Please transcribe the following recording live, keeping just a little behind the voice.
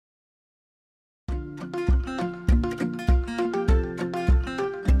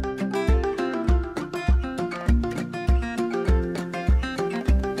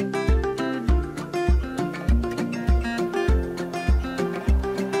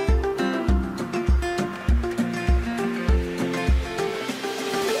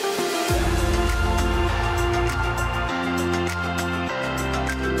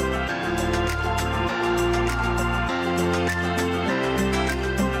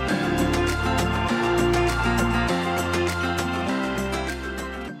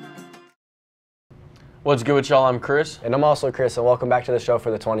What's good with y'all? I'm Chris. And I'm also Chris, and welcome back to the show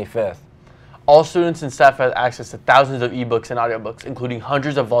for the 25th. All students and staff have access to thousands of ebooks and audiobooks, including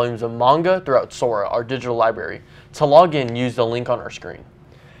hundreds of volumes of manga throughout Sora, our digital library. To log in, use the link on our screen.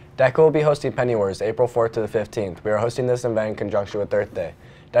 DECA will be hosting Penny Wars April 4th to the 15th. We are hosting this event in conjunction with Earth Day.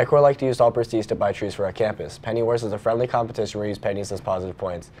 DECA would like to use all proceeds to buy trees for our campus. Penny Wars is a friendly competition where you use pennies as positive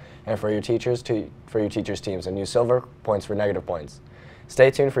points, and for your teachers teams, and use silver points for negative points. Stay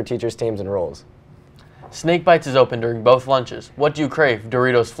tuned for teachers teams and roles. Snake Bites is open during both lunches. What do you crave?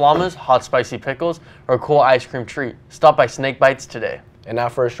 Doritos Flamas, hot spicy pickles, or a cool ice cream treat? Stop by Snake Bites today. And now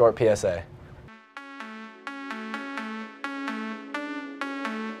for a short PSA.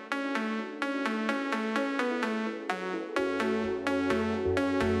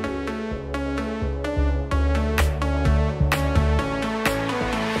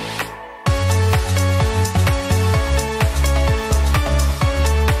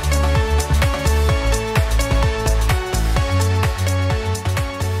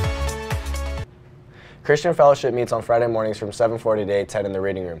 Christian Fellowship meets on Friday mornings from 7:40 to 8:10 in the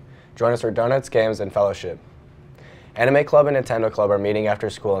reading room. Join us for donuts, games, and fellowship. Anime Club and Nintendo Club are meeting after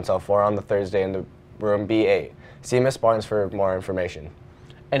school until 4 on the Thursday in the room B8. See Miss Barnes for more information.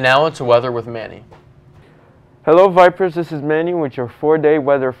 And now into weather with Manny. Hello Vipers, this is Manny with your 4-day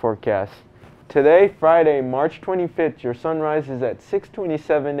weather forecast. Today, Friday, March 25th, your sunrise is at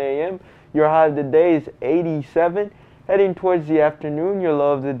 6:27 a.m. Your high of the day is 87. Heading towards the afternoon, your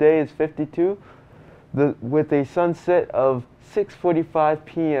low of the day is 52. With a sunset of 6:45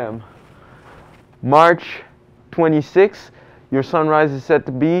 p.m. March 26th, your sunrise is set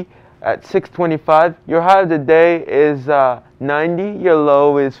to be at 6:25. Your high of the day is 90. Your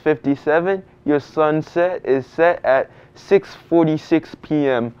low is 57. Your sunset is set at 6:46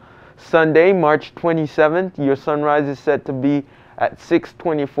 p.m. Sunday, March 27th, your sunrise is set to be at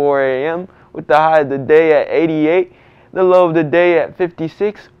 6:24 a.m. with the high of the day at 88. The low of the day at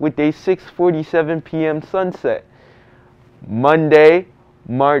 56 with a 6:47 p.m. sunset. Monday,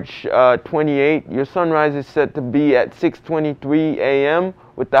 March 28, your sunrise is set to be at 6:23 a.m.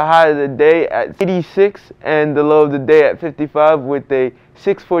 with the high of the day at 86 and the low of the day at 55 with a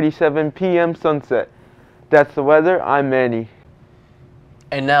 6:47 p.m. sunset. That's the weather. I'm Manny.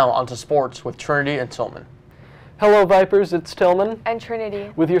 And now onto sports with Trinity and Tillman. Hello Vipers, it's Tillman and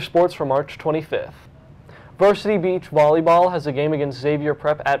Trinity with your sports for March 25th. Varsity Beach Volleyball has a game against Xavier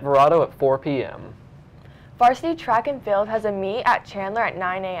Prep at Verado at 4 p.m. Varsity Track and Field has a meet at Chandler at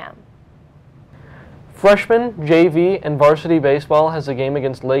 9 a.m. Freshman, JV, and Varsity Baseball has a game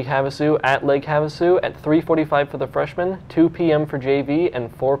against Lake Havasu at Lake Havasu at 3:45 for the freshmen, 2 p.m. for JV,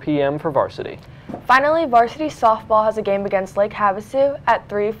 and 4 p.m. for Varsity. Finally, Varsity Softball has a game against Lake Havasu at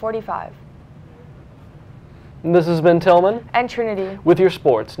 3:45. This has been Tillman and Trinity with your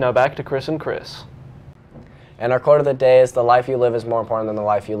sports. Now back to Chris and Chris. And our quote of the day is, "The life you live is more important than the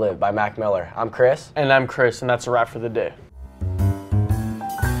life you live," by Mac Miller. I'm Chris. And I'm Chris, and that's a wrap for the day.